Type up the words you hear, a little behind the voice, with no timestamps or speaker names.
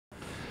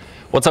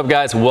What's up,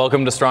 guys?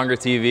 Welcome to Stronger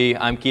TV.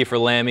 I'm Kiefer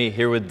Lammi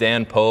here with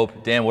Dan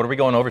Pope. Dan, what are we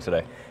going over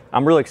today?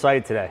 I'm really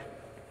excited today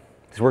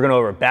because we're going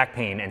over back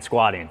pain and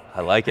squatting. I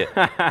like it.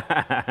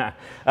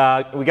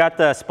 We got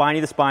the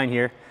spiny to spine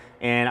here,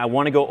 and I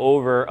want to go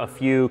over a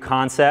few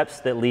concepts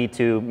that lead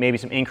to maybe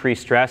some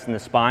increased stress in the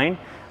spine.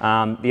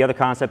 The other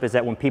concept is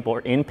that when people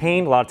are in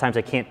pain, a lot of times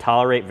they can't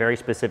tolerate very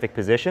specific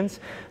positions.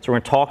 So we're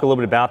going to talk a little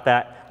bit about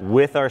that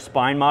with our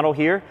spine model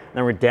here, and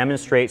then we're going to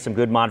demonstrate some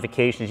good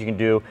modifications you can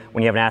do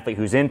when you have an athlete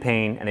who's in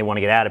pain and they want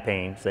to get out of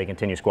pain so they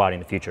continue squatting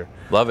in the future.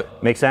 Love it.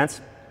 Make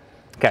sense?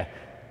 Okay.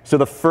 So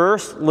the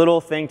first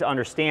little thing to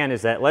understand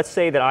is that let's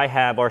say that I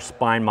have our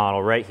spine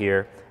model right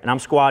here and I'm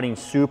squatting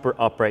super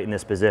upright in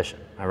this position,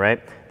 all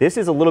right? This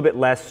is a little bit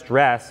less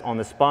stress on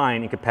the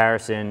spine in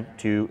comparison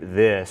to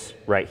this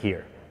right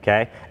here.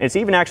 Okay? And it's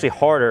even actually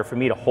harder for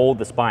me to hold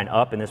the spine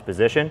up in this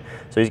position.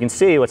 So as you can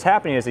see, what's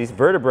happening is these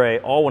vertebrae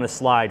all want to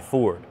slide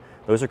forward.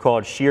 Those are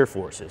called shear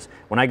forces.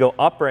 When I go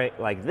upright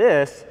like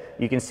this,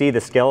 you can see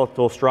the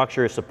skeletal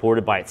structure is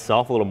supported by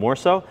itself a little more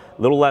so, a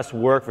little less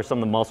work for some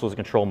of the muscles to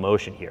control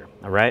motion here,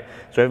 all right?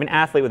 So if an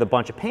athlete with a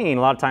bunch of pain,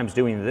 a lot of times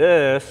doing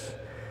this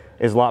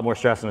is a lot more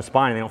stress on the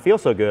spine and they don't feel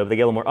so good, but they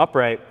get a little more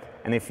upright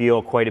and they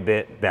feel quite a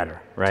bit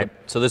better, right?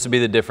 So this would be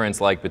the difference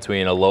like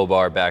between a low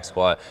bar back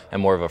squat and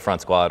more of a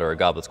front squat or a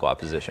goblet squat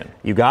position.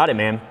 You got it,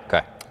 man.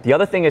 Okay. The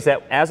other thing is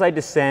that as I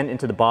descend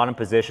into the bottom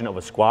position of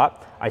a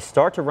squat, I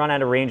start to run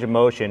out of range of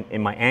motion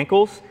in my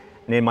ankles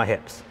and in my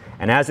hips.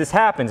 And as this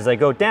happens, as I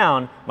go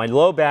down, my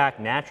low back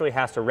naturally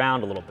has to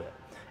round a little bit.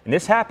 And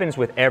this happens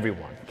with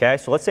everyone, okay?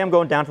 So let's say I'm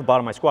going down to the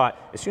bottom of my squat.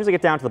 As soon as I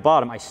get down to the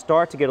bottom, I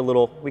start to get a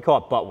little, we call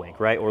it butt wink,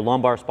 right? Or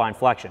lumbar spine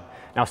flexion.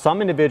 Now, some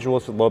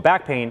individuals with low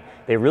back pain,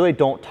 they really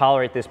don't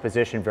tolerate this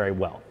position very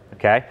well,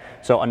 okay?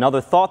 So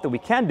another thought that we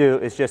can do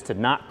is just to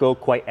not go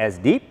quite as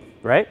deep,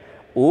 right?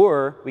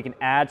 Or we can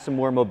add some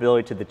more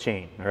mobility to the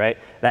chain, all right?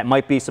 That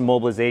might be some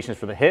mobilizations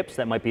for the hips,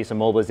 that might be some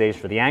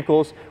mobilization for the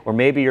ankles, or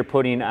maybe you're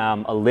putting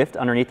a lift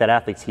underneath that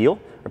athlete's heel,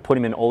 or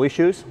putting them in Ollie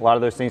shoes. A lot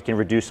of those things can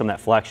reduce some of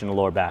that flexion in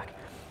the lower back.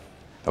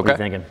 Okay. What are you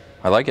thinking?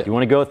 I like it. You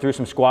want to go through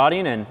some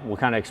squatting and we'll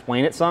kind of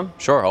explain it some?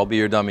 Sure, I'll be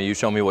your dummy. You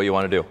show me what you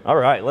want to do. All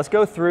right, let's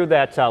go through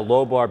that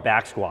low bar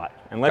back squat.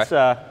 And let's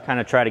kind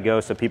of try to go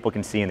so people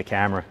can see in the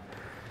camera.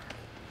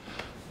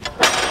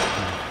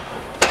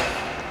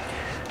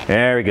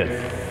 Very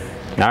good.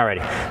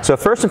 Alrighty, so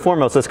first and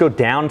foremost, let's go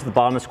down to the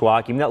bottom of the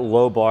squat. Give me that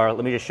low bar.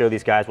 Let me just show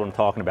these guys what I'm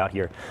talking about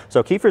here.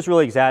 So Kiefer's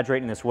really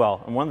exaggerating this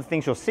well. And one of the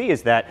things you'll see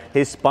is that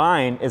his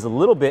spine is a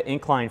little bit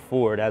inclined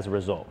forward as a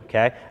result,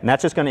 okay? And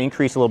that's just going to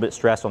increase a little bit of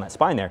stress on that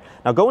spine there.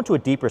 Now go into a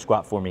deeper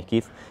squat for me,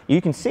 Keith.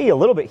 You can see a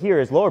little bit here,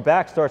 his lower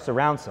back starts to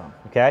round some,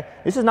 okay?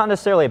 This is not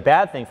necessarily a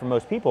bad thing for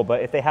most people,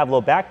 but if they have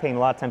low back pain, a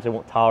lot of times they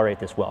won't tolerate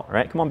this well, all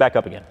right? Come on back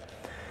up again.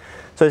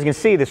 So as you can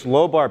see, this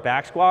low bar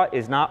back squat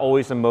is not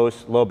always the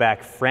most low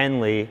back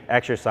friendly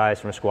exercise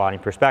from a squatting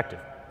perspective.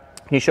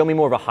 Can you show me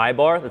more of a high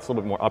bar that's a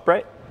little bit more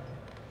upright?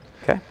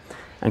 Okay.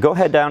 And go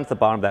ahead down to the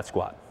bottom of that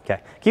squat.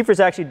 Okay.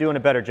 Kiefer's actually doing a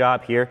better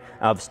job here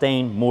of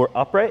staying more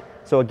upright.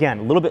 So again,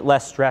 a little bit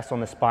less stress on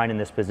the spine in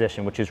this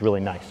position, which is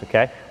really nice,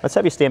 okay? Let's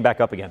have you stand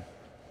back up again.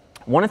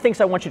 One of the things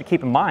I want you to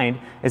keep in mind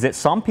is that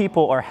some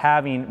people are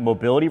having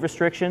mobility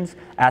restrictions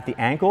at the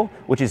ankle,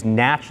 which is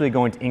naturally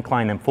going to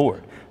incline them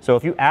forward. So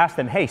if you ask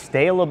them, hey,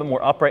 stay a little bit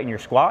more upright in your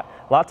squat,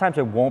 a lot of times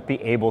they won't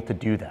be able to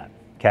do that,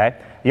 okay?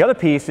 The other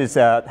piece is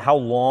how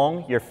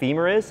long your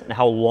femur is and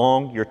how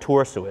long your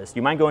torso is. Do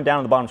you mind going down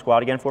to the bottom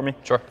squat again for me?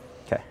 Sure.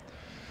 Okay,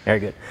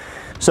 very good.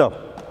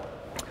 So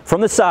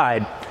from the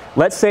side,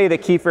 let's say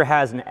that Kiefer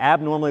has an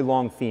abnormally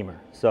long femur.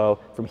 So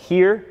from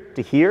here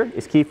to here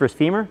is Kiefer's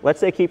femur. Let's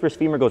say Kiefer's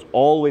femur goes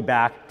all the way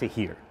back to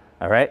here,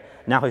 all right?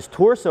 Now his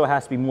torso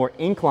has to be more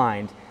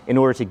inclined in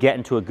order to get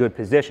into a good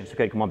position. So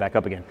okay, come on back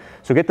up again.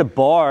 So get the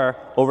bar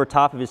over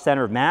top of his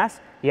center of mass.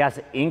 He has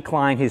to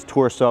incline his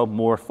torso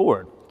more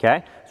forward,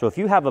 okay? So if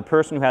you have a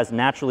person who has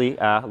naturally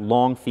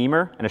long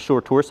femur and a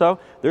short torso,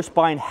 their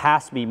spine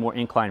has to be more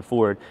inclined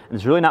forward. And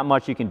there's really not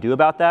much you can do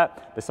about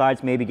that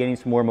besides maybe getting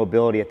some more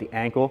mobility at the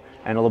ankle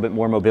and a little bit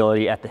more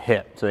mobility at the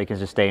hip so they can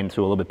just stay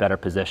into a little bit better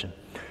position.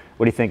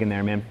 What are you thinking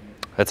there, man?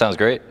 That sounds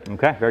great.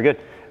 Okay, very good.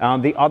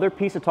 The other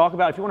piece to talk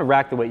about, if you want to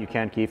rack the weight, you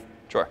can, Keith.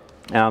 Sure.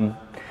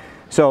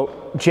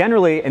 So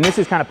generally, and this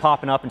is kind of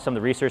popping up in some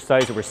of the research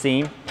studies that we're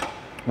seeing,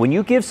 when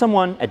you give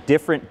someone a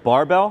different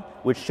barbell,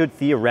 which should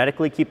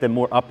theoretically keep them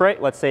more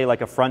upright, let's say like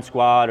a front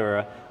squat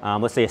or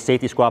let's say a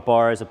safety squat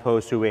bar as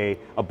opposed to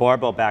a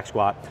barbell back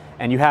squat,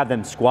 and you have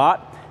them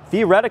squat,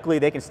 theoretically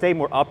they can stay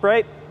more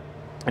upright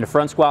in a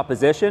front squat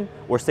position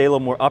or stay a little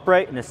more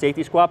upright in a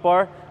safety squat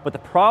bar. But the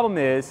problem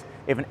is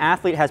if an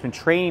athlete has been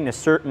training a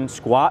certain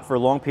squat for a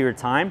long period of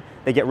time,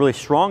 they get really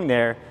strong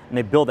there and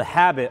they build a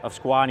habit of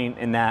squatting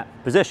in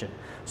that position.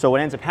 So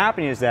what ends up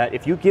happening is that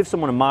if you give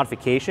someone a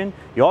modification,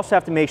 you also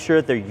have to make sure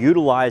that they're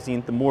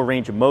utilizing the more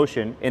range of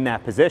motion in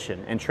that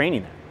position and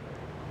training them.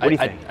 What do you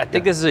think? I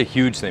think this is a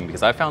huge thing,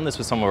 because I found this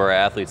with some of our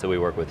athletes that we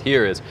work with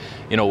here is,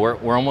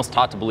 we're almost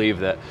taught to believe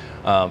that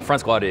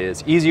front squat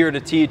is easier to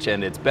teach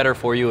and it's better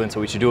for you, and so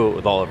we should do it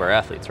with all of our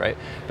athletes, right?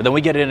 But then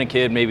we get in a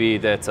kid maybe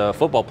that's a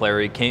football player,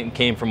 he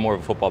came from more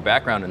of a football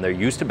background, and they're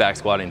used to back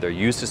squatting, they're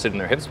used to sitting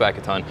their hips back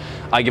a ton.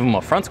 I give them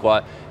a front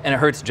squat and it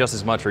hurts just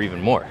as much or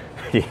even more.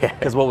 Yeah.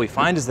 Because what we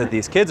find is that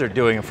these kids are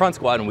doing a front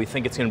squat and we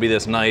think it's going to be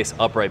this nice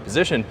upright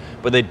position,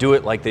 but they do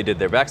it like they did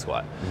their back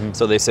squat.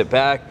 So they sit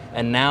back,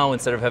 and now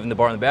instead of having the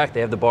bar in the back,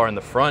 they have the bar in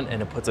the front,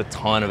 and it puts a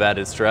ton of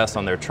added stress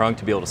on their trunk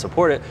to be able to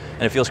support it,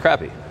 and it feels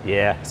crappy.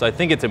 Yeah. So I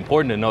think it's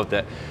important to note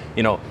that,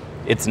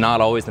 it's not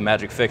always the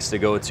magic fix to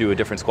go to a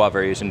different squat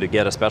variation to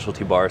get a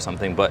specialty bar or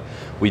something, but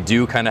we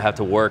do kind of have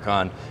to work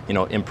on,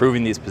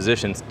 improving these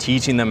positions,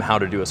 teaching them how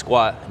to do a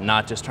squat,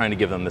 not just trying to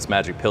give them this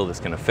magic pill that's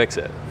going to fix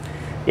it.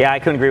 Yeah, I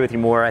couldn't agree with you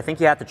more. I think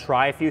you have to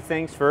try a few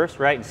things first,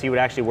 right, and see what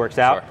actually works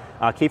out.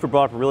 Kiefer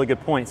brought up a really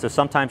good point. So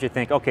sometimes you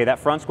think, okay, that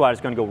front squat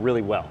is going to go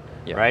really well,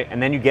 right?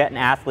 And then you get an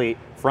athlete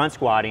front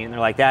squatting, and they're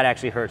like, that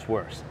actually hurts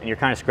worse. And you're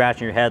kind of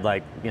scratching your head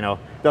like, it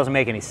doesn't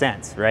make any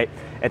sense, right?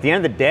 At the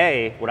end of the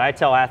day, what I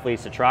tell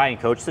athletes to try and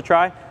coaches to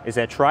try is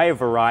that try a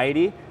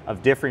variety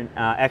of different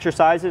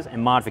exercises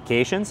and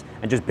modifications,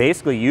 and just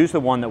basically use the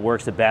one that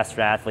works the best for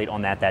the athlete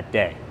on that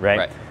day,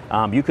 right?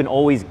 You can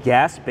always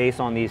guess based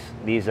on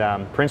these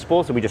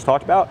principles that we just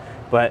talked about,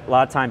 but a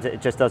lot of times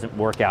it just doesn't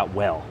work out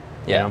well.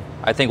 Yeah,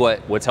 I think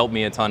what's helped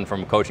me a ton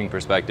from a coaching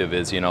perspective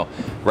is,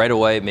 right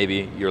away,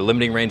 maybe you're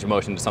limiting range of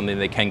motion to something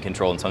they can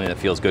control and something that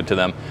feels good to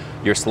them.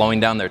 You're slowing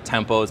down their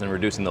tempos and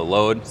reducing the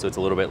load, so it's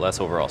a little bit less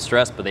overall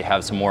stress, but they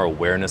have some more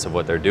awareness of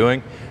what they're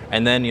doing.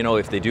 And then,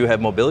 if they do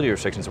have mobility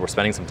restrictions, we're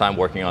spending some time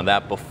working on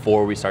that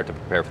before we start to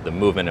prepare for the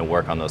movement and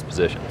work on those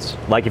positions.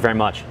 Like you very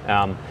much.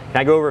 Can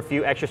I go over a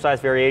few exercise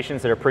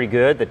variations that are pretty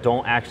good, that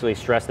don't actually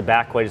stress the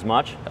back quite as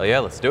much? Hell yeah,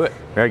 let's do it.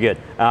 Very good.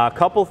 A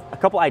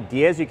couple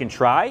ideas you can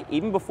try,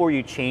 even before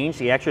you change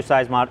the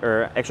exercise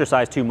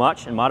exercise too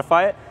much and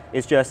modify it,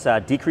 is just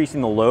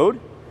decreasing the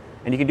load.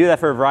 And you can do that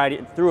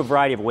through a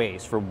variety of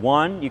ways. For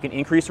one, you can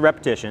increase the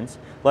repetitions.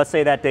 Let's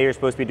say that day you're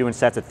supposed to be doing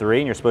sets of 3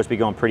 and you're supposed to be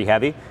going pretty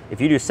heavy.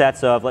 If you do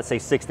sets of, let's say,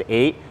 6 to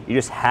 8, you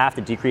just have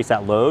to decrease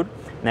that load.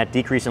 And that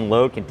decrease in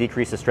load can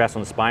decrease the stress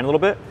on the spine a little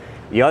bit.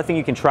 The other thing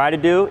you can try to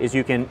do is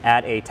you can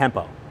add a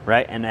tempo,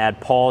 right? And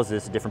add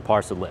pauses to different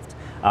parts of the lift.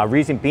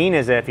 Reason being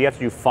is that if you have to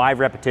do 5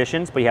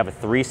 repetitions, but you have a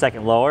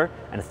 3-second lower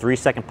and a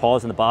 3-second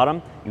pause in the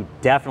bottom, you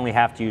definitely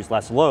have to use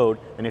less load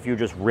than if you're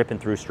just ripping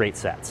through straight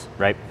sets,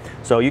 right?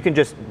 So you can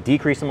just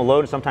decrease some of the load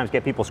and sometimes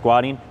get people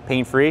squatting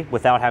pain-free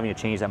without having to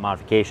change that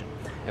modification.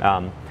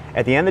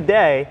 At the end of the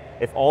day,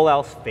 if all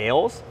else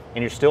fails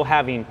and you're still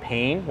having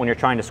pain when you're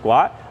trying to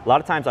squat, a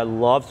lot of times I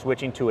love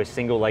switching to a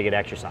single-legged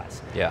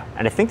exercise.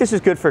 And I think this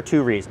is good for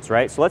 2 reasons,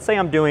 right? So let's say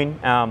I'm doing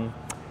a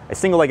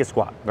single-legged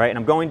squat, right? And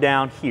I'm going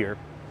down here.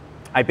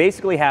 I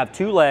basically have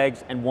 2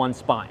 legs and 1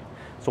 spine.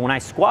 So when I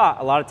squat,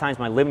 a lot of times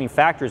my limiting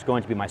factor is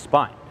going to be my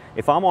spine.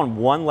 If I'm on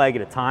 1 leg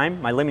at a time,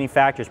 my limiting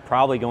factor is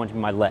probably going to be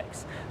my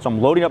legs. So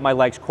I'm loading up my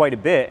legs quite a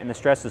bit, and the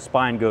stress of the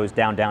spine goes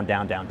down, down,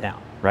 down, down, down,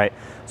 right?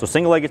 So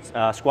single-legged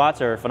squats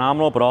are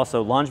phenomenal, but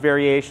also lunge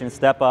variations,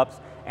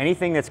 step-ups,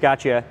 anything that's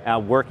got you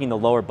working the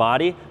lower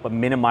body, but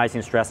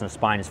minimizing stress on the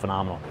spine is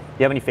phenomenal. Do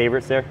you have any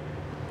favorites there?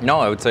 No,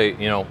 I would say,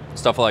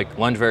 stuff like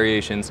lunge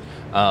variations,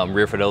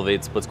 rear foot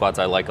elevated split squats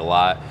I like a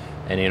lot.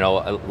 And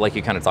like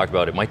you kind of talked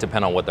about, it might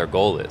depend on what their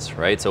goal is,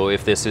 right? So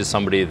if this is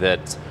somebody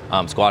that's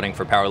squatting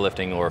for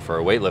powerlifting or for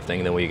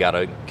weightlifting, then we got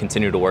to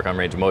continue to work on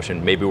range of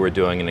motion. Maybe we're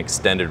doing an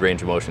extended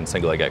range of motion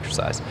single leg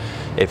exercise.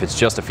 If it's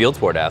just a field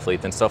sport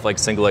athlete, then stuff like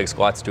single leg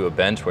squats to a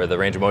bench where the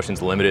range of motion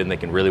is limited and they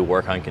can really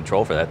work on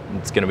control for that,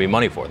 it's going to be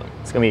money for them.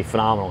 It's going to be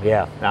phenomenal,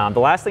 yeah. The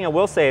last thing I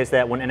will say is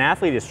that when an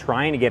athlete is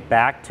trying to get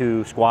back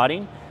to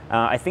squatting,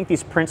 I think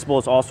these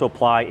principles also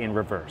apply in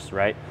reverse,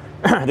 right?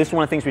 This is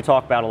one of the things we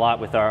talk about a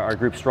lot with our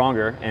group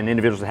Stronger and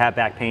individuals that have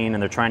back pain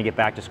and they're trying to get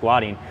back to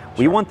squatting.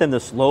 We want them to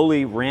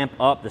slowly ramp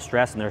up the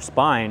stress in their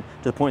spine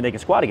to the point they can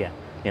squat again.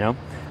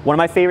 One of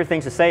my favorite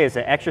things to say is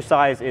that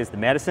exercise is the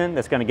medicine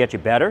that's going to get you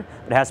better,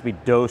 but it has to be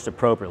dosed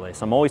appropriately.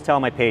 So I'm always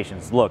telling my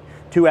patients, look,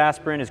 2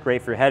 aspirin is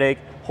great for your headache,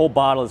 whole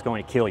bottle is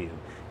going to kill you.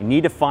 You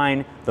need to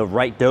find the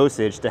right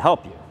dosage to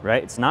help you,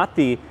 right? It's not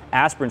the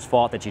aspirin's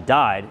fault that you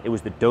died, it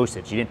was the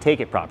dosage. You didn't take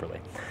it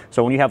properly.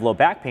 So when you have low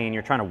back pain,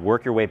 you're trying to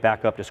work your way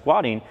back up to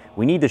squatting,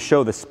 we need to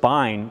show the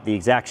spine the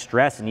exact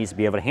stress it needs to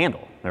be able to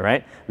handle, all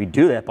right? We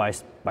do that by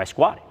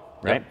squatting,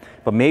 right? Yep.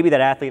 But maybe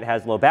that athlete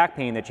has low back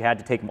pain that you had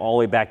to take them all the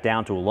way back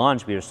down to a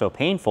lunge because it's so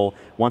painful.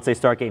 Once they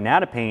start getting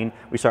out of pain,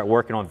 we start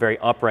working on very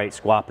upright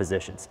squat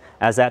positions.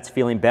 As that's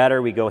feeling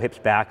better, we go hips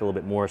back a little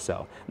bit more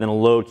so. And then the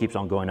load keeps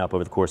on going up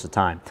over the course of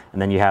time.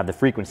 And then you have the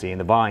frequency and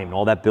the volume, and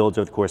all that builds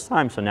over the course of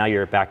time, so now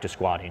you're back to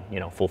squatting,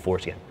 full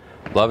force again.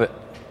 Love it.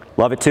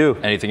 Love it too.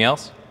 Anything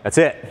else? That's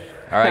it.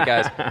 All right,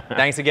 guys.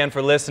 Thanks again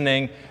for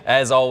listening.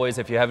 As always,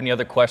 if you have any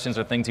other questions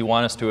or things you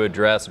want us to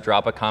address,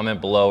 drop a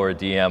comment below or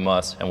DM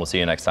us, and we'll see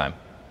you next time.